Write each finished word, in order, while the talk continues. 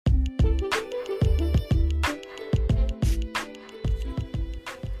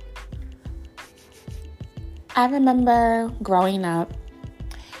I remember growing up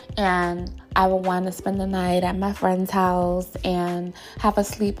and I would want to spend the night at my friend's house and have a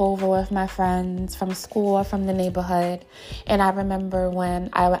sleepover with my friends from school or from the neighborhood. And I remember when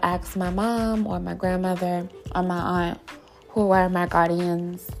I would ask my mom or my grandmother or my aunt, who were my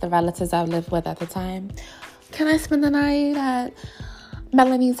guardians, the relatives I lived with at the time, can I spend the night at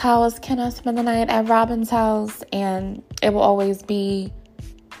Melanie's house? Can I spend the night at Robin's house? And it will always be,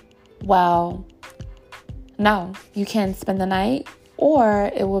 well, no, you can't spend the night.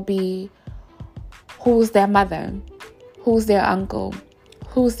 Or it will be, who's their mother? Who's their uncle?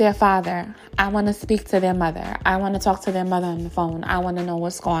 Who's their father? I want to speak to their mother. I want to talk to their mother on the phone. I want to know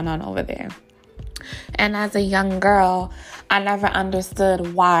what's going on over there. And as a young girl, I never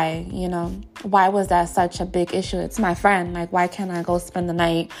understood why, why was that such a big issue? It's my friend. Like, why can't I go spend the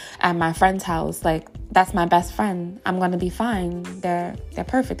night at my friend's house? Like, that's my best friend. I'm going to be fine. They're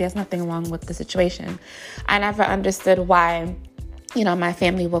perfect. There's nothing wrong with the situation. I never understood why, my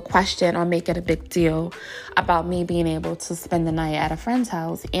family would question or make it a big deal about me being able to spend the night at a friend's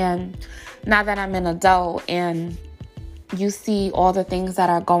house. And now that I'm an adult and you see all the things that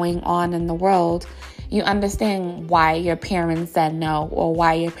are going on in the world, you understand why your parents said no, or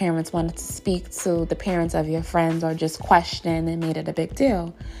why your parents wanted to speak to the parents of your friends or just question and made it a big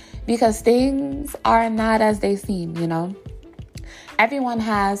deal. Because things are not as they seem, Everyone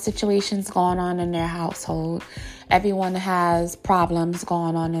has situations going on in their household. Everyone has problems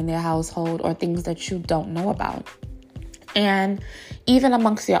going on in their household or things that you don't know about. And even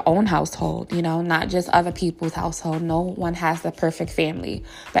amongst your own household, not just other people's household, no one has the perfect family,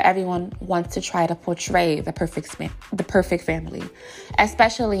 but everyone wants to try to portray the perfect family,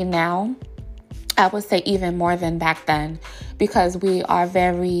 especially now. I would say even more than back then, because we are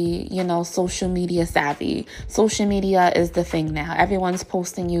very, social media savvy. Social media is the thing now. Everyone's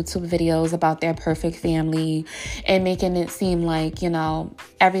posting YouTube videos about their perfect family and making it seem like,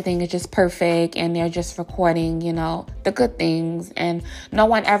 everything is just perfect and they're just recording, the good things. And no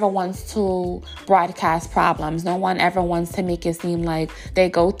one ever wants to broadcast problems. No one ever wants to make it seem like they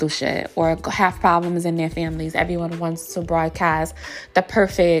go through shit or have problems in their families. Everyone wants to broadcast the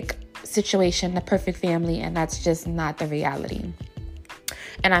perfect situation, the perfect family, and that's just not the reality.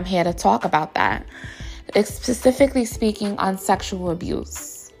 And I'm here to talk about that. It's specifically speaking on sexual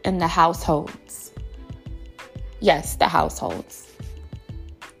abuse in the households. Yes, the households.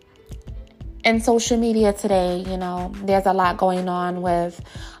 In social media today, there's a lot going on with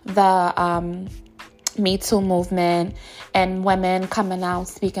the Me Too movement and women coming out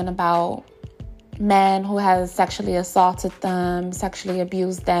speaking about men who has sexually assaulted them, sexually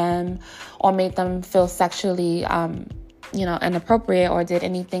abused them, or made them feel sexually, inappropriate, or did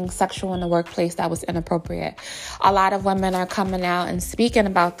anything sexual in the workplace that was inappropriate. A lot of women are coming out and speaking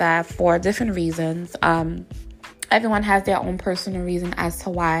about that for different reasons. Everyone has their own personal reason as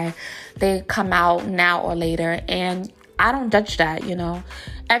to why they come out now or later, and I don't judge that,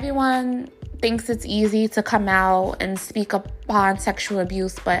 Everyone thinks it's easy to come out and speak upon sexual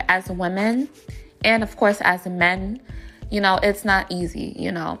abuse, but as women, and of course, as men, it's not easy,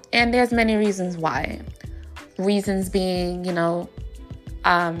 and there's many reasons why. Reasons being, they're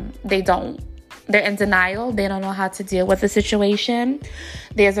in denial. They don't know how to deal with the situation.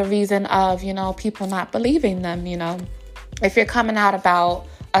 There's a reason of, people not believing them, If you're coming out about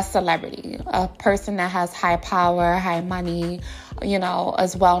a celebrity, a person that has high power, high money,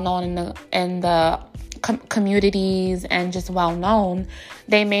 is well known in the communities and just well known,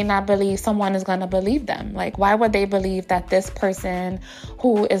 they may not believe someone is going to believe them. Like, why would they believe that this person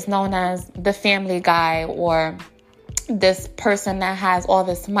who is known as the family guy, or this person that has all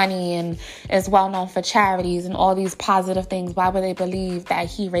this money and is well known for charities and all these positive things, why would they believe that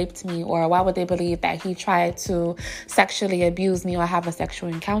he raped me? Or why would they believe that he tried to sexually abuse me or have a sexual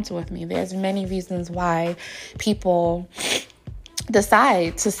encounter with me? There's many reasons why people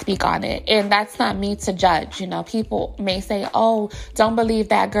decide to speak on it, and that's not me to judge. People may say, oh, don't believe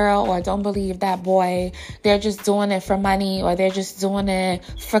that girl, or don't believe that boy, they're just doing it for money, or they're just doing it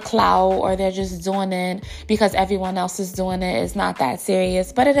for clout, or they're just doing it because everyone else is doing it. It's not that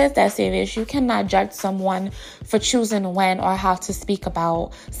serious, but it is that serious. You cannot judge someone for choosing when or how to speak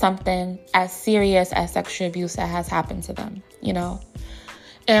about something as serious as sexual abuse that has happened to them,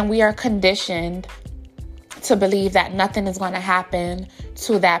 and we are conditioned to believe that nothing is going to happen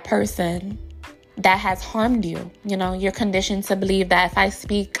to that person that has harmed you. You're conditioned to believe that if I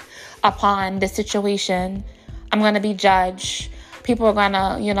speak upon this situation, I'm going to be judged. People are going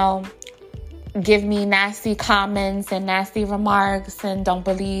to, give me nasty comments and nasty remarks and don't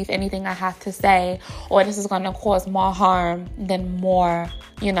believe anything I have to say, or this is going to cause more harm than more,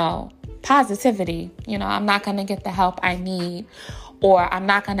 positivity. I'm not going to get the help I need, or I'm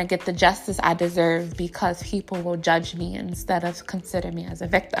not going to get the justice I deserve because people will judge me instead of consider me as a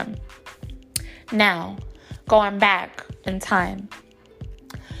victim. Now, going back in time,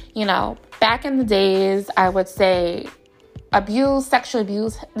 back in the days, I would say sexual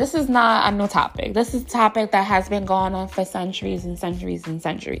abuse, this is not a new topic. This is a topic that has been going on for centuries and centuries and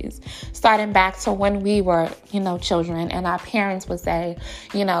centuries, starting back to when we were, children, and our parents would say,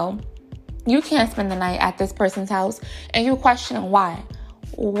 you can't spend the night at this person's house, and you question why.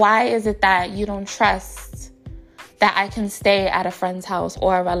 Why is it that you don't trust that I can stay at a friend's house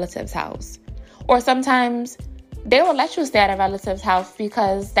or a relative's house? Or sometimes they will let you stay at a relative's house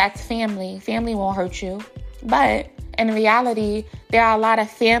because that's family. Family won't hurt you. But in reality, there are a lot of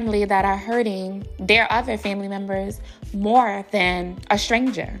family that are hurting their other family members more than a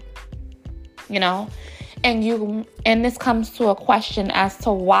stranger, And this comes to a question as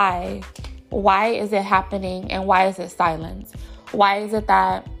to why. Why is it happening, and why is it silenced? Why is it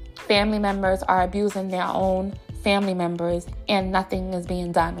that family members are abusing their own family members and nothing is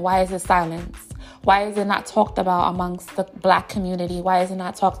being done? Why is it silenced? Why is it not talked about amongst the Black community? Why is it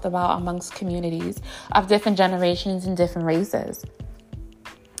not talked about amongst communities of different generations and different races?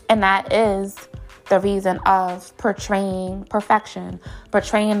 And that is the reason of portraying perfection,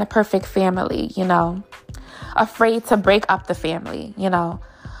 portraying the perfect family, afraid to break up the family,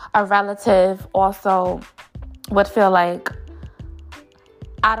 A relative also would feel like,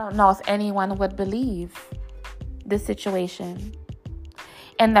 I don't know if anyone would believe this situation.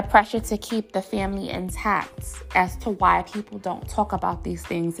 And the pressure to keep the family intact as to why people don't talk about these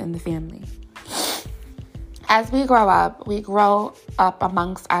things in the family. As we grow up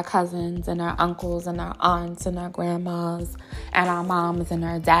amongst our cousins and our uncles and our aunts and our grandmas and our moms and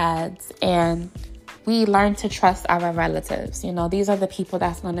our dads, and we learn to trust our relatives. These are the people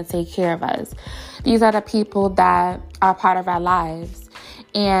that's going to take care of us. These are the people that are part of our lives,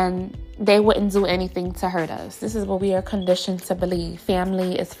 and they wouldn't do anything to hurt us. This is what we are conditioned to believe.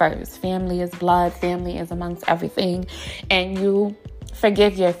 Family is first. Family is blood. Family is amongst everything. And you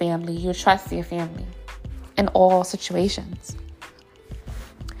forgive your family. You trust your family in all situations.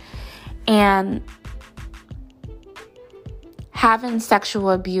 And having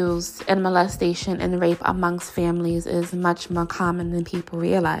sexual abuse and molestation and rape amongst families is much more common than people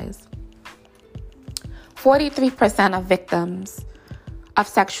realize. 43% of victims of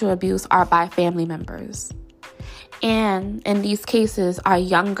sexual abuse are by family members, and in these cases are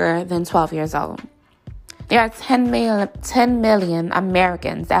younger than 12 years old. There are 10 million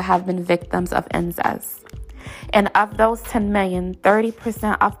Americans that have been victims of incest. And of those 10 million,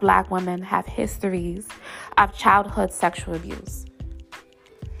 30% of Black women have histories of childhood sexual abuse.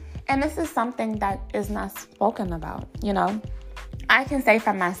 And this is something that is not spoken about, I can say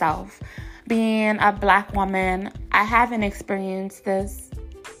for myself, being a Black woman, I haven't experienced this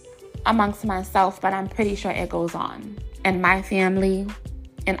amongst myself, but I'm pretty sure it goes on in my family,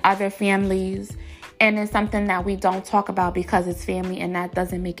 in other families, and it's something that we don't talk about because it's family, and that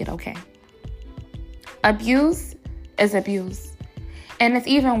doesn't make it okay. Abuse is abuse. And it's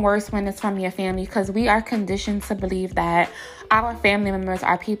even worse when it's from your family, because we are conditioned to believe that our family members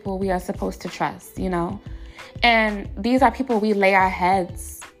are people we are supposed to trust, And these are people we lay our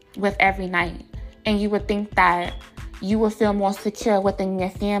heads with every night. And you would think that you would feel more secure within your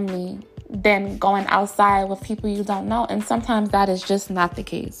family than going outside with people you don't know. And sometimes that is just not the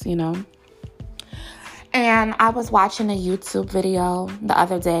case, And I was watching a YouTube video the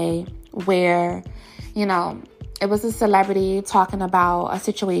other day where, it was a celebrity talking about a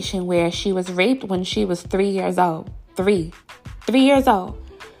situation where she was raped when she was 3 years old. 3 years old.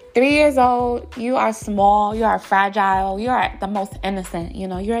 3 years old, you are small, you are fragile, you are the most innocent,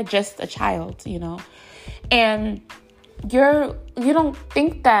 you're just a child, And you don't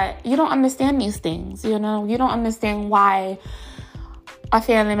think that, you don't understand these things, you don't understand why a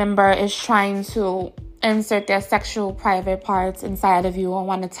family member is trying to insert their sexual private parts inside of you or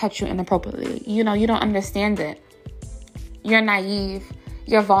want to touch you inappropriately. You don't understand it. You're naive,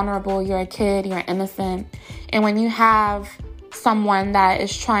 you're vulnerable, you're a kid, you're innocent. And when you have someone that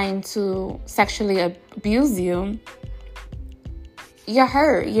is trying to sexually abuse you, you're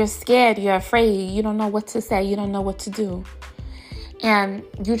hurt, you're scared, you're afraid, you don't know what to say, you don't know what to do. And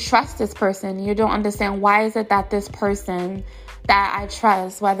you trust this person. You don't understand, why is it that this person that I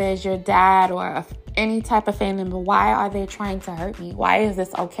trust, whether it's your dad or any type of family member, why are they trying to hurt me? Why is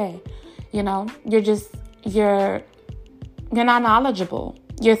this okay? You're not knowledgeable.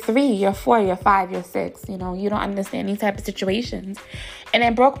 You're 3, you're 4, you're 5, you're 6. You don't understand these type of situations. And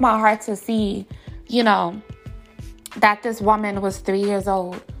it broke my heart to see, that this woman was 3 years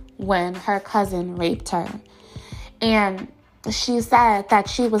old when her cousin raped her. And she said that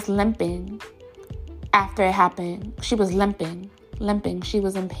she was limping after it happened. She was limping. She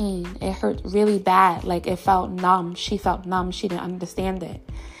was in pain. It hurt really bad. Like, it felt numb. She felt numb. She didn't understand it.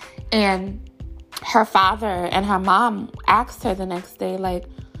 And her father and her mom asked her the next day, like,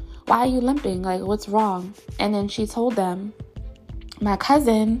 why are you limping? Like, what's wrong? And then she told them, my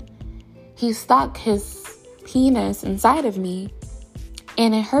cousin, he stuck his penis inside of me,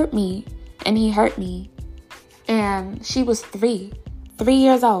 and it hurt me, and he hurt me. And she was 3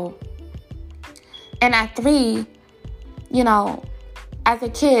 years old. And at 3, as a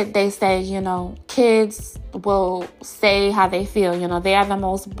kid, they say, kids will say how they feel. They are the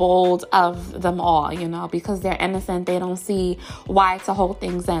most bold of them all, because they're innocent. They don't see why to hold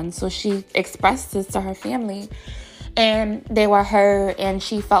things in. So she expressed this to her family, and they were hurt. And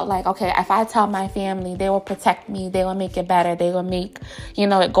she felt like, okay, if I tell my family, they will protect me. They will make it better. They will make,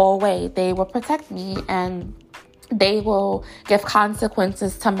 it go away. They will protect me, and they will give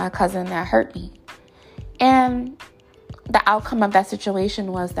consequences to my cousin that hurt me. And the outcome of that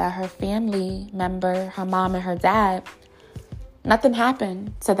situation was that her family member, her mom and her dad, nothing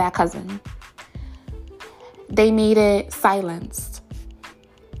happened to that cousin. They made it silenced.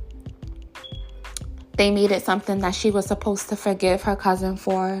 They made it something that she was supposed to forgive her cousin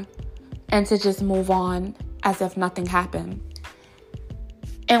for and to just move on as if nothing happened.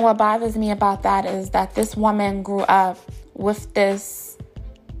 And what bothers me about that is that this woman grew up with this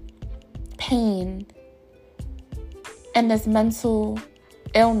pain and this mental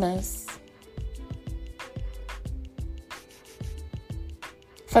illness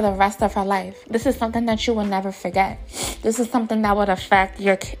for the rest of her life. This is something that you will never forget. This is something that would affect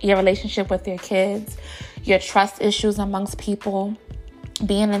your relationship with your kids, your trust issues amongst people,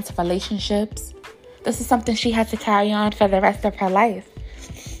 being into relationships. This is something she had to carry on for the rest of her life.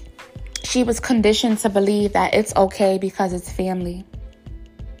 She was conditioned to believe that it's okay because it's family.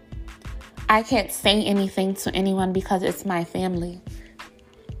 I can't say anything to anyone because it's my family.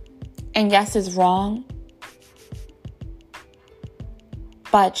 And yes, it's wrong.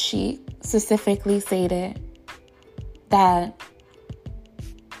 But she specifically stated that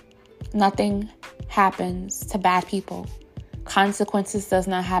nothing happens to bad people. Consequences does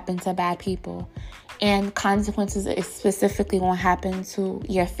not happen to bad people. And consequences specifically won't happen to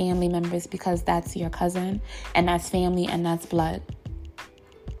your family members because that's your cousin and that's family and that's blood.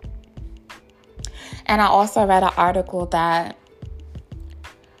 And I also read an article that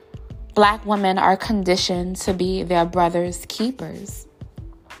Black women are conditioned to be their brother's keepers.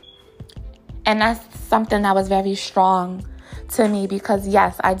 And that's something that was very strong to me because,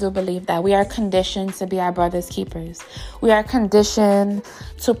 yes, I do believe that we are conditioned to be our brother's keepers. We are conditioned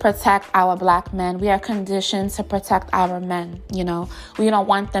to protect our Black men. We are conditioned to protect our men, We don't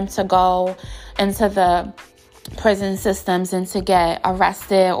want them to go into the prison systems and to get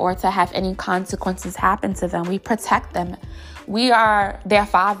arrested or to have any consequences happen to them. We protect them. We are their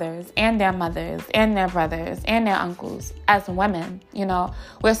fathers and their mothers and their brothers and their uncles as women.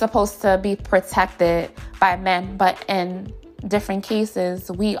 We're supposed to be protected by men, but in different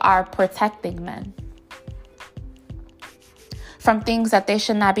cases, we are protecting men from things that they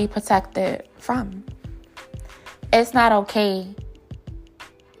should not be protected from. It's not okay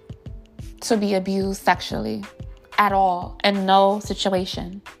to be abused sexually at all, in no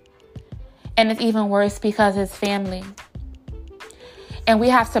situation. And it's even worse because it's family. And we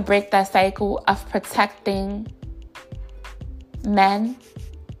have to break that cycle of protecting men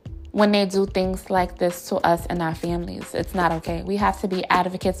when they do things like this to us and our families. It's not okay. We have to be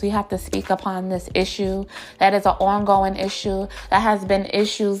advocates. We have to speak upon this issue. That is an ongoing issue. That has been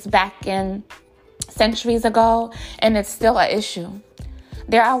issues back in centuries ago, and it's still an issue.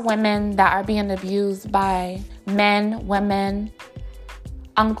 There are women that are being abused by men, women,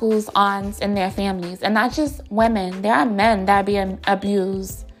 uncles, aunts, and their families. And not just women. There are men that are being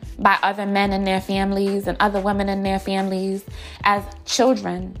abused by other men in their families and other women in their families as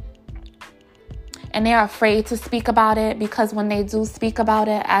children. And they are afraid to speak about it because when they do speak about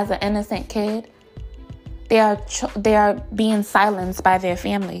it as an innocent kid, they are being silenced by their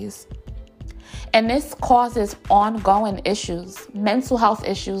families. And this causes ongoing issues, mental health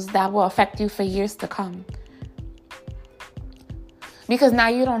issues that will affect you for years to come. Because now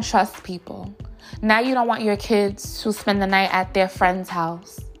you don't trust people. Now you don't want your kids to spend the night at their friend's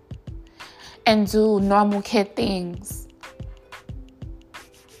house and do normal kid things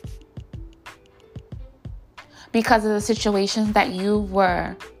because of the situations that you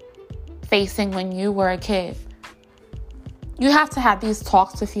were facing when you were a kid. You have to have these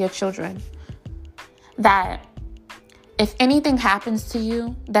talks with your children that If anything happens to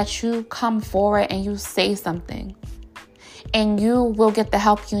you, that you come forward and you say something. And you will get the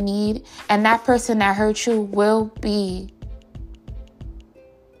help you need. And that person that hurt you will be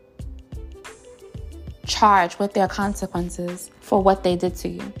charged with their consequences for what they did to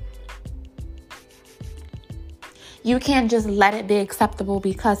you. You can't just let it be acceptable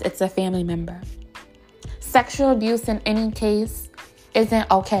because it's a family member. Sexual abuse in any case isn't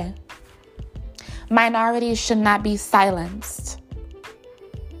okay. Minorities should not be silenced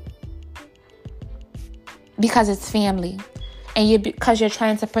because it's family and because you're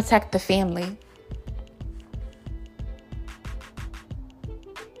trying to protect the family.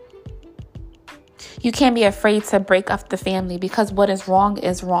 You can't be afraid to break up the family because what is wrong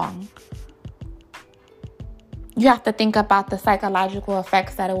is wrong. You have to think about the psychological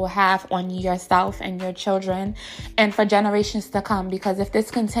effects that it will have on yourself and your children and for generations to come. Because if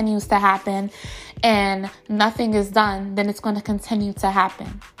this continues to happen and nothing is done, then it's going to continue to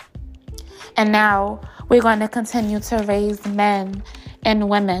happen. And now we're going to continue to raise men and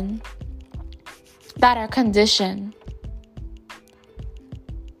women that are conditioned.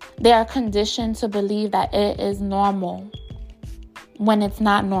 They are conditioned to believe that it is normal when it's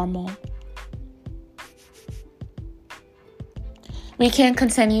not normal. We can't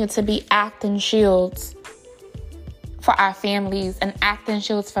continue to be acting shields for our families and acting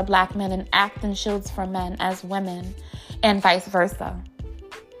shields for black men and acting shields for men as women and vice versa.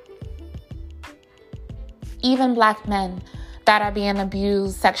 Even black men that are being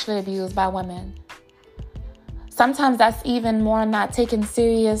abused, sexually abused by women. Sometimes that's even more not taken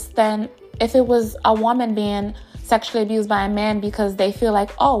serious than if it was a woman being sexually abused by a man because they feel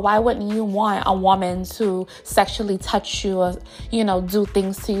like, oh, why wouldn't you want a woman to sexually touch you or, do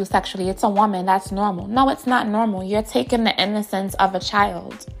things to you sexually? It's a woman. That's normal. No, it's not normal. You're taking the innocence of a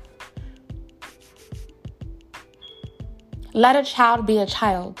child. Let a child be a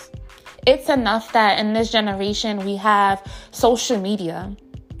child. It's enough that in this generation we have social media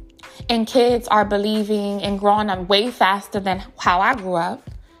and kids are believing and growing up way faster than how I grew up,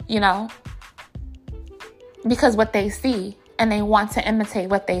 because what they see and they want to imitate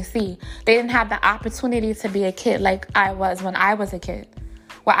what they see. They didn't have the opportunity to be a kid like I was when I was a kid,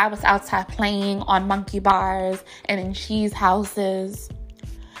 where I was outside playing on monkey bars and in cheese houses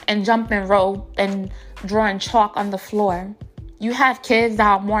and jumping rope and drawing chalk on the floor. You have kids that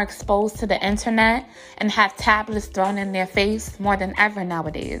are more exposed to the internet and have tablets thrown in their face more than ever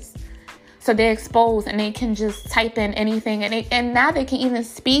nowadays. So they're exposed and they can just type in anything. And now they can even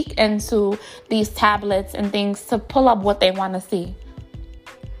speak into these tablets and things to pull up what they want to see.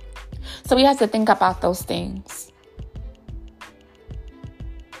 So we have to think about those things.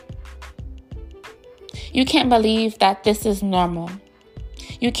 You can't believe that this is normal.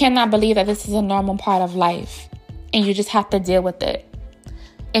 You cannot believe that this is a normal part of life. And you just have to deal with it.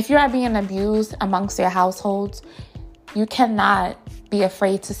 If you are being abused amongst your households, you cannot be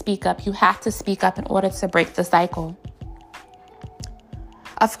afraid to speak up. You have to speak up in order to break the cycle.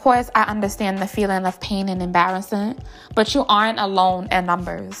 Of course, I understand the feeling of pain and embarrassment, but you aren't alone in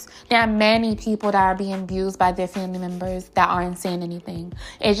numbers. There are many people that are being abused by their family members that aren't saying anything.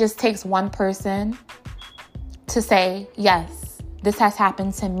 It just takes one person to say, yes, this has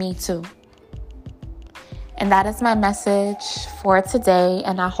happened to me too. And that is my message for today.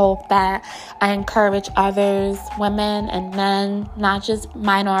 And I hope that I encourage others, women and men, not just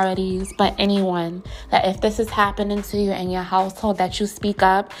minorities, but anyone, that if this is happening to you in your household, that you speak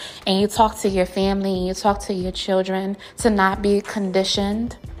up and you talk to your family and you talk to your children to not be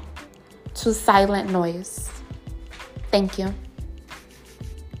conditioned to silent noise. Thank you.